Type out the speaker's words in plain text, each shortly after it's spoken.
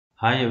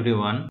Hi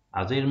everyone.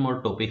 আজিৰ মোৰ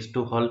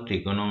টপিকটো হল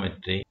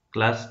trigonometry.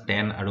 Class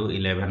 10 আৰু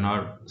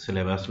 11ৰ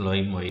syllabus লৈ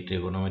মই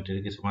trigonometry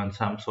কিছুমান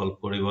sum solve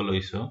কৰিব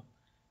লৈছো।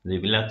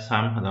 যিবিলাক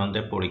sum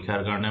সাধাৰণতে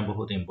পৰীক্ষাৰ কাৰণে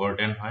বহুত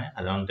important হয়।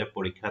 সাধাৰণতে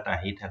পৰীক্ষাত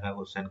আহি থকা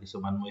question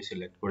কিছুমান মই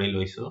select কৰি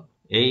লৈছো।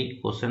 এই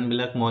question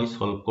বিলাক মই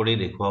solve কৰি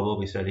দেখুৱাব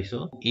বিচাৰিছো।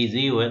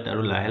 Easy way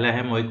আৰু লাহে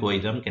লাহে মই কৈ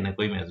যাম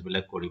কেনেকৈ maths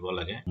বিলাক কৰিব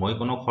লাগে। মই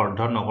কোনো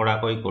খৰধৰ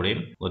নকৰাকৈ কৰিম।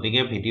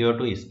 গতিকে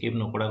ভিডিঅটো skip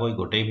নকৰাকৈ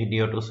গোটেই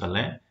ভিডিঅটো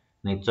চালে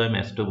নিশ্চয়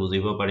মেথছটো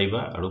বুজিব পাৰিবা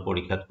আৰু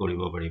পৰীক্ষাত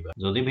কৰিব পাৰিবা।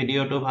 যদি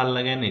ভিডিঅটো ভাল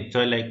লাগে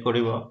নিশ্চয় লাইক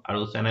কৰিব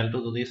আৰু চেনেলটো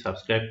যদি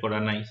সাবস্ক্ৰাইব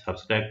কৰা নাই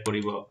সাবস্ক্ৰাইব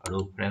কৰিব আৰু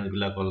ফ্ৰেন্ডছ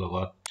বিলাকৰ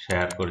লগত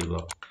শেয়াৰ কৰিব।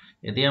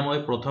 এতিয়া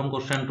মই প্ৰথম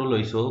কোৱেশ্চনটো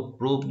লৈছো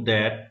prove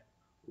that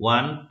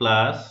 1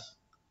 plus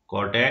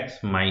cot x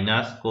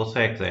minus cos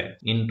x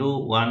into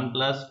 1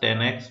 plus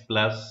tan x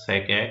plus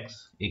sec x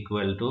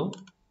equal to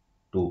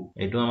 2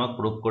 এইটো আমাক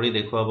prove কৰি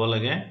দেখুৱাব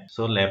লাগে।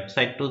 সো লেফট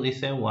সাইডটো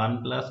দিছে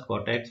 1 plus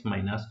cot x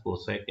minus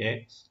cos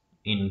x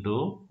into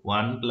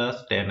 1 plus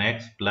tan x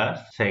plus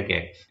sec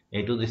x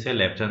এইটো দিছে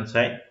left hand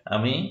side.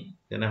 আমি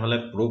তেনেহলে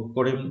প্রুফ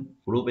কৰিম।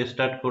 প্ৰুফ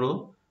স্টাৰ্ট কৰো।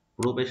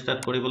 প্ৰুফ স্টাৰ্ট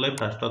কৰিবলৈ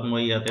ফাৰ্স্টত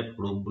মই ইয়াতে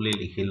প্রুফ বুলি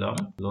লিখি লম।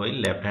 লৈ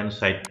লেফট হ্যান্ড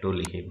সাইডটো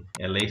লিখিম।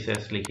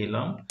 LHS লিখি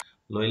লম।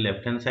 লৈ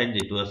লেফট হ্যান্ড সাইড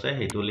যেটো আছে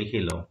হেতু লিখি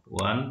লম।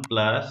 1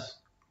 plus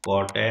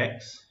cot x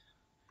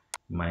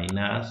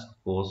minus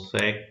cos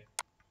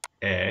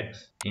x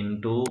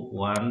into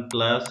 1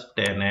 plus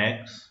tan x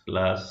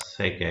plus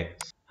sec x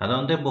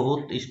সাধাৰণতে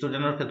বহুত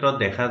ষ্টুডেন্টৰ ক্ষেত্ৰত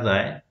দেখা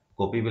যায়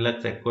কপি বিলাক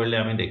চেক কৰিলে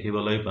আমি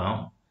দেখিবলৈ পাওঁ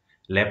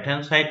লেফট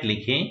হ্যান্ড সাইড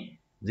লিখি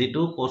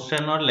যেটো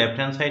কোশ্চেনৰ লেফট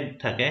হ্যান্ড সাইড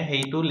থাকে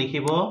হেইটো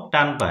লিখিব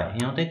টান পায়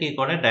ইহতে কি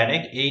কৰে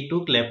ডাইৰেক্ট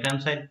এইটোক লেফট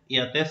হ্যান্ড সাইড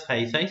ইয়াতে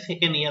চাই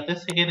সেকেন্ড ইয়াতে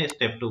সেকেন্ড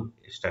স্টেপটো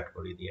স্টাৰ্ট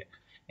কৰি দিয়ে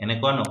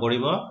এনেকুৱা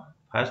নকৰিব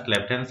ফাৰ্স্ট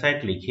লেফট হ্যান্ড সাইড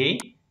লিখি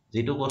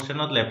যেটো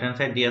কোশ্চেনত লেফট হ্যান্ড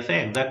সাইড দি আছে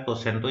এক্সাক্ট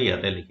কোশ্চেনটো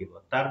ইয়াতে লিখিব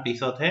তাৰ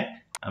পিছতহে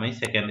আমি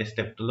সেকেন্ড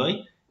স্টেপটো লৈ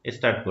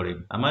স্টাৰ্ট কৰিম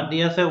আমাৰ দি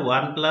আছে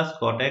 1 plus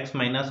cot x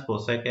minus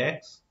cos x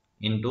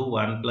into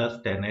 1 plus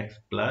tan x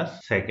plus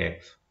sec x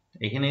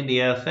এইখিনি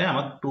দিয়া আছে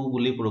আমাক 2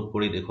 বুলি প্ৰুভ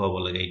কৰি দেখুৱাব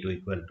লাগে এইটো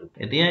ইকুৱেল টু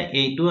এতিয়া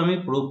এইটো আমি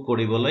প্ৰুভ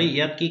কৰিবলৈ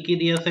ইয়াত কি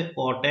দি আছে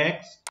cot x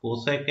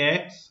cos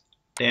x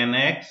tan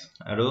x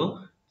আৰু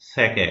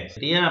sec x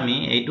এতিয়া আমি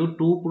এইটো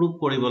 2 প্ৰুভ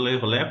কৰিবলৈ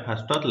হলে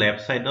ফাৰ্স্টত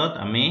লেফট সাইডত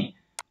আমি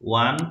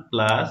 1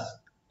 plus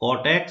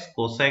cot x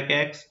cos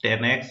x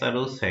tan x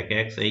আৰু sec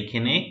x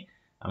এইখিনি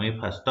আমি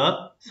ফাৰ্স্টত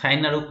sin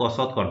আৰু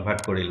cosত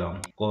কনভাৰ্ট কৰি লম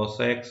cos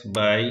x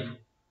by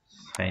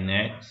sin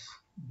x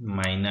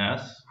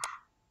minus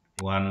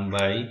 1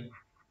 by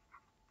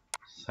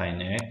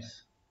sin x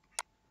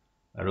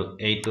আৰু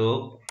এইটো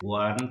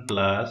 1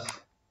 plus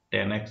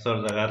tan x ৰ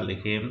জাগাত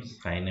লিখিম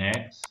sin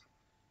x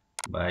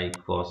by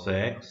cos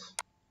x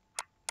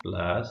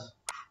plus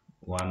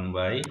 1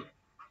 by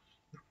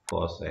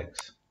cos x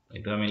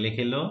এইটো আমি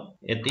লিখিলো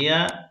এতিয়া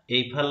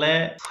এইফালে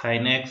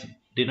sin x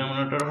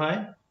ডিনোমিনেটৰ হয়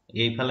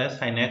এইফালে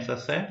sin x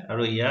আছে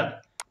আৰু ইয়াত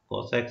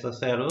cos x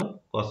আছে আৰু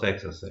cos x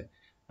আছে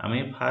আমি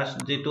ফাৰ্স্ট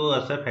যেটো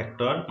আছে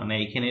ফ্যাক্টৰ মানে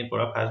এইখিনিৰ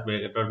পৰা ফাৰ্স্ট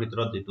ব্ৰেকেটৰ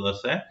ভিতৰত যেটো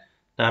আছে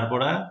তাৰ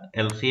পৰা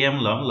LCM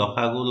লম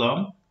লসাগু লম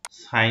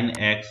sin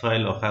x হয়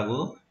লসাগু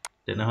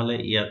তেনেহলে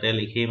ইয়াতে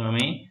লিখিম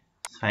আমি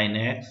sin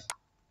x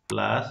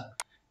plus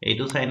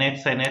এইটো sin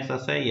x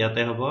আছে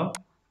ইয়াতে হ'ব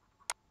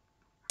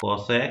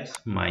cos x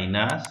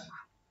minus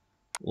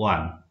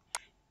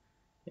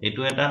 1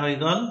 এইটো এটা হৈ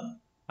গল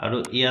আৰু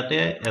ইয়াতে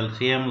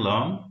LCM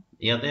লম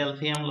ইয়াতে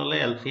LCM ললে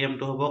LCM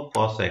টো হ'ব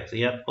cos x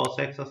ইয়াত cos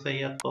x আছে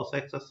ইয়াত cos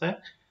x আছে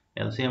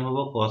LCM হ'ব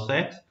cos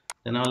x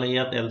তেনেহলে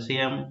ইয়াত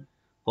LCM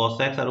cos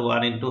x আৰু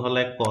 1 ইনটু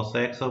হলে cos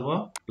x হ'ব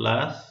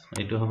প্লাস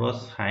এইটো হ'ব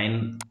sin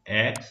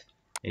x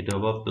এইটো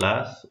হ'ব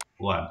প্লাস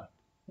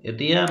 1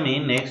 এতিয়া আমি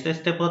নেক্সট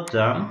স্টেপত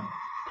যাম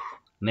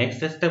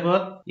নেক্সট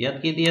স্টেপত ইয়াত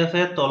কি দি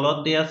আছে তলত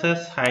দি আছে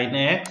sin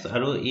x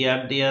আৰু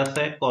ইয়াত দি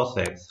আছে cos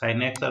x sin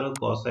x আৰু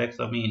cos x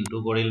আমি ইনটু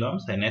কৰি লম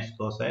sin x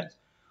cos x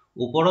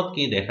ওপৰত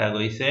কি দেখা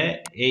গৈছে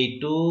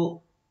এইটো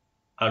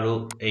আৰু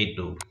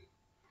এইটো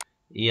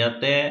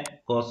ইয়াতে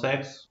cos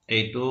x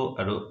এইটো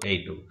আৰু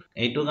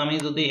এইটোক আমি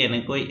যদি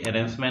এনেকৈ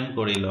এৰেঞ্জমেন্ট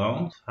কৰি লম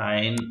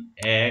sin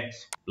x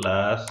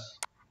plus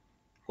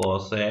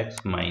cos x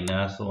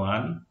minus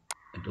 1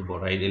 এটো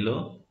বঢ়াই দিলো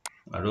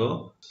আৰু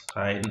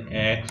sin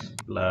x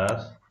plus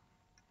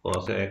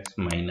cos x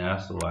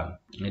minus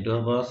 1 এটো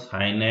হ'ব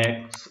sin x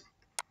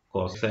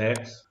cos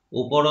x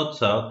ওপৰত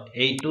চাওক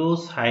এইটো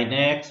sin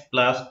x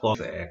plus cos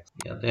x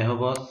ইয়াতে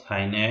হ'ব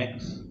sin x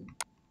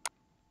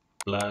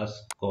plus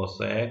cos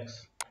x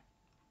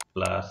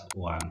plus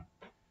 1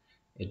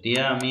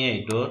 এতিয়া আমি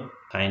এইটো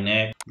sin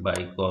x by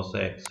cos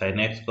x sin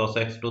x cos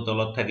x টো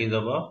তলত থাকি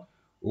যাব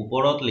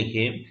ওপৰত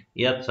লিখিম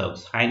ইয়াত চাওক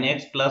sin x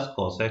plus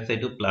cos x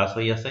এইটো প্লাস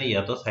হৈ আছে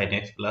ইয়াতো sin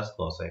x plus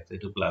cos x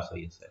এইটো প্লাস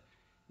হৈ আছে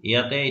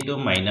ইয়াতে এইটো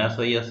মাইনাস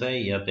হৈ আছে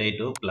ইয়াতে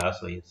এইটো প্লাস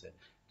হৈ আছে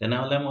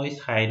তেনেহলে মই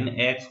sin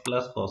x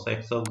plus cos x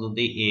ক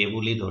যদি a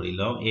বুলি ধৰি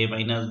লও a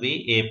minus b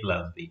a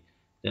plus b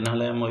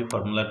তেনেহলে মই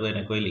ফৰ্মুলাটো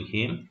এনেকৈ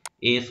লিখিম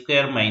a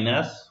square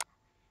minus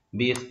b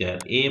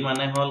square a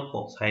মানে হল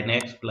sin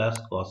x plus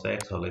cos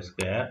x whole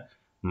square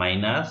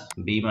minus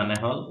b মানে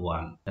হল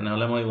 1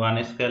 তেনেহলে মই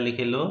 1 square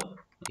লিখিলো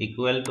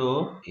ইকুৱেল টু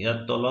ইয়াত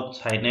তলত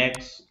sin x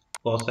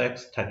cos x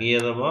থাকিয়ে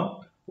যাব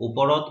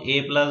ওপৰত a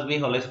plus b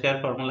whole square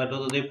ফৰ্মুলাটো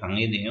যদি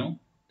ভাঙি দিও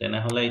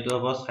তেনেহলে এইটো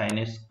হ'ব sin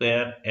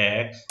square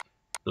x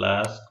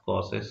plus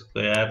cos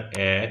square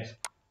x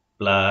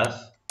plus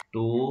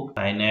 2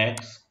 sin x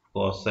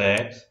cos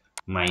x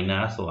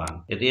minus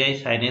 1 এতিয়া এই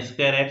sin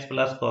square x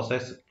plus cos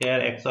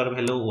square x ৰ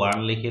ভ্যালু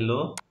 1 লিখিলো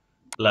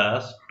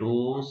plus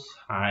 2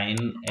 sin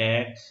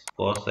x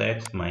cos x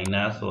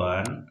minus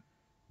 1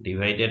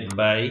 divided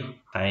by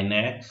sin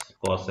x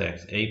cos x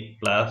এই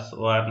plus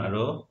 1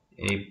 আৰু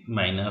এই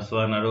minus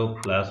 1 আৰু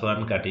plus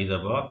 1 কাটি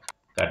যাব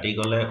কাটি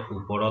গলে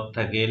ওপৰত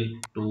থাকিল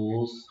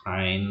 2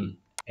 sin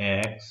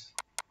x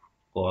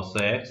cos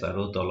x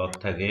আৰু তলত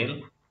থাকিল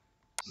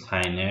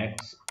sin x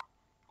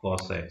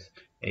cos x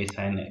এই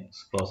sin x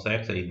cos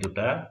x এই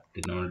দুটা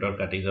ডিনোমিনেটৰ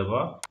কাটি যাব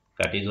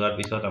কাটি যোৱাৰ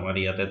পিছত আমাৰ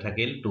ইয়াতে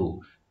থাকিল 2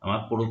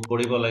 আমাক প্ৰুফ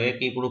কৰিব লাগে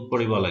কি প্ৰুফ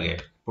কৰিব লাগে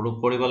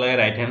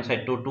ৰাইট হ্যান্ড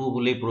সাইড টু 2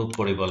 বুলি প্ৰুফ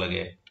কৰিব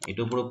লাগে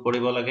এটো প্ৰুফ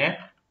কৰিব লাগে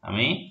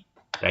আমি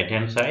ৰাইট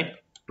হ্যান্ড সাইড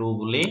 2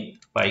 বুলি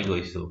পাই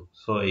গৈছো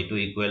সো এটো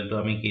ইকুৱেল টু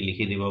আমি কি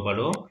লিখি দিব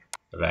পাৰো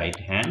ৰাইট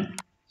হ্যান্ড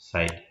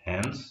সাইড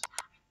হেন্স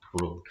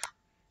প্ৰুফড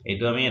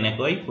এটো আমি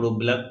এনেকৈ প্ৰুফ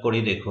বিলাক কৰি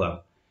দেখুৱাম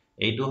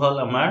এইটো হল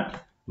আমাৰ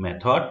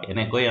মেথড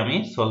এনেকৈ আমি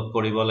সলভ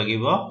কৰিব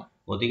লাগিব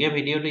গতিকে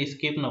ভিডিওটো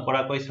স্কিপ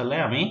নকৰাকৈ চালে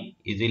আমি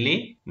ইজিলি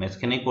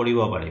মেথখিনি কৰিব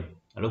পাৰিম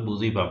আৰু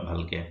বুজি পাম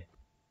ভালকে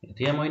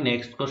এতিয়া মই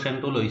নেক্সট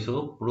কোৱেশ্চনটো লৈছো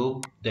prove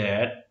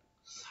that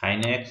sin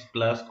x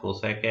plus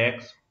cosec x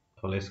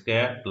whole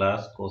square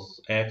plus cos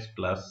x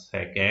plus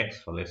sec x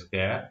whole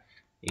square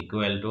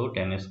equal to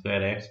tan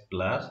square x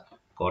plus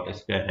cot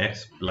square x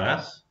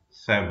plus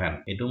 7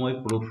 এটো মই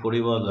prove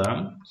কৰিব যাম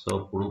সো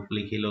proof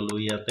লিখি ললো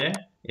ইয়াতে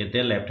এতে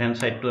left hand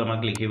side two আমাক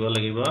লিখিব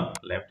লাগিব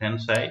লেফট হ্যান্ড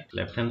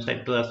সাইড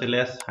টু আছিল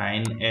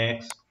sin x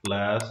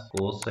plus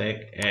cosec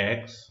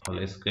x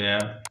whole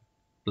square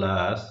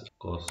plus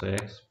cos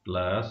x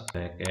plus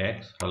sec x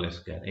whole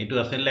square এইটো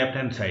আছে লেফট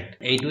হ্যান্ড সাইড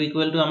এইটো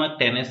ইকুৱেল টু আমাক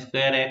tan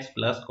square x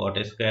plus cot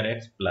square x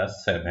plus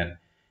 7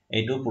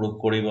 এইটো proof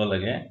কৰিব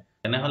লাগে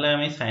তেনেহলে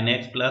আমি sin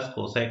x plus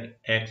cosec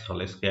x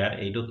whole square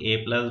এইটো a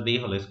plus b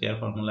whole square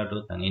ফৰ্মুলাটো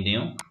ভাঙি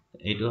দিও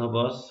এইটো হ'ব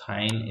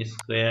sin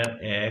square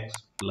x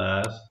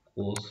plus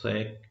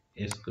cosec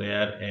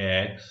square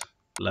x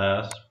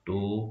plus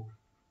 2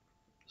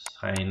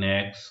 sin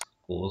x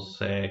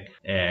cosec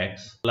x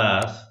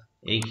plus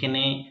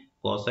এইখিনি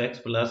cos x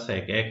plus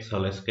sec x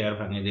whole square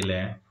ভাঙি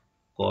দিলে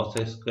cos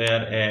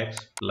square x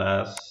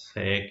plus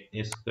sec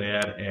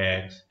square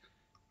x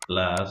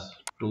plus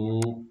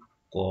 2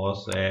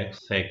 cos x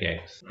sec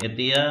x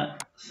এতিয়া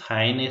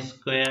sin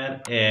square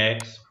x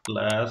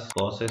plus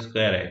cos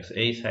square x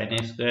এই sin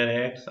square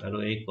x আৰু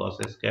এই cos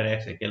square x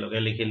একেলগে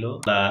লিখিলো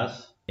plus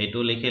এইটো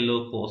লিখিলো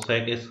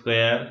cosec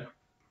square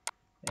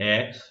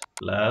x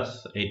plus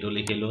এইটো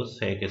লিখিলো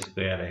sec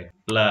square x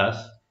plus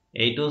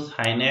এইটো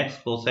sin x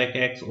cosec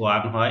x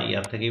 1 হয়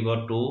ইয়াত থাকিব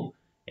 2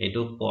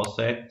 এইটো cos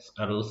x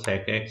আৰু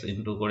sec x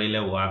ইনটু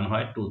কৰিলে 1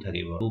 হয় 2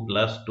 থাকিব 2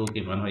 plus 2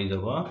 কিমান হৈ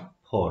যাব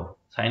 4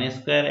 sin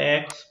square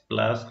x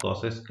plus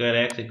cos square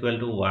x equal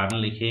to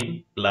 1 লিখিম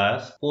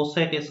plus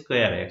cosec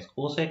square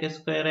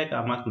x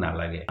আমাক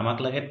নালাগে আমাক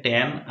লাগে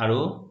tan আৰু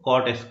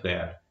cot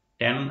square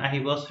tan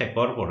আহিব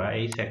secৰ পৰা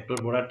এই secটোৰ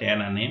পৰা tan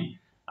আনিম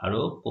আৰু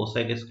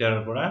cosec square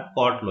ৰ পৰা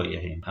cot লৈ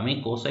আহিম আমি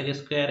cosec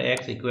square x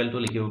equal to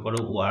লিখিব পাৰো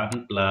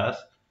 1 plus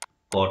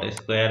cot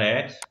square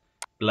x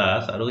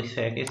plus আৰু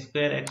sec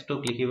square x টো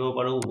লিখিব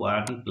পাৰো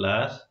 1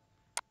 plus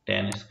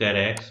tan square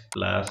x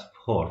plus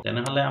 4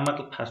 তেনেহলে আমাক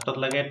ফাৰ্ষ্টত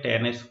লাগে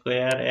tan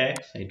square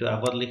x এইটো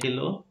আগত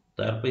লিখিলো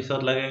তাৰ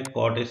পিছত লাগে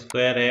cot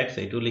square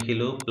x এইটো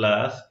লিখিলো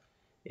plus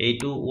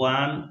এইটো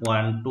 1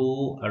 1 2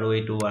 আৰু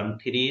এইটো 1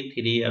 3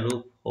 3 আৰু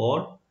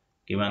 4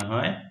 কিমান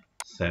হয়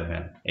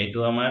 7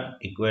 এইটো আমাৰ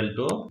equal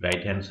to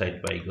right hand side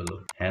পাই গলো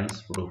হেন্স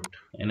প্ৰুফড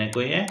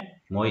এনেকৈয়ে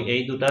মই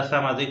এই দুটা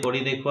সাম আজি কৰি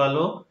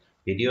দেখুৱালো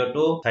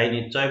ভিডিওটো চাই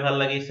নিশ্চয় ভাল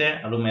লাগিছে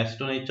আৰু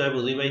মেথটো নিশ্চয়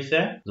বুজি পাইছে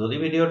যদি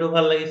ভিডিওটো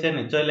ভাল লাগিছে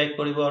নিশ্চয় লাইক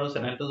কৰিব আৰু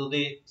চেনেলটো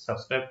যদি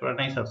সাবস্ক্ৰাইব কৰা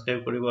নাই সাবস্ক্ৰাইব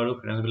কৰিব আৰু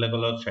ফ্ৰেন্ডছ বিলাকৰ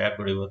লগত শেয়াৰ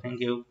কৰিব থ্যাংক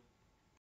ইউ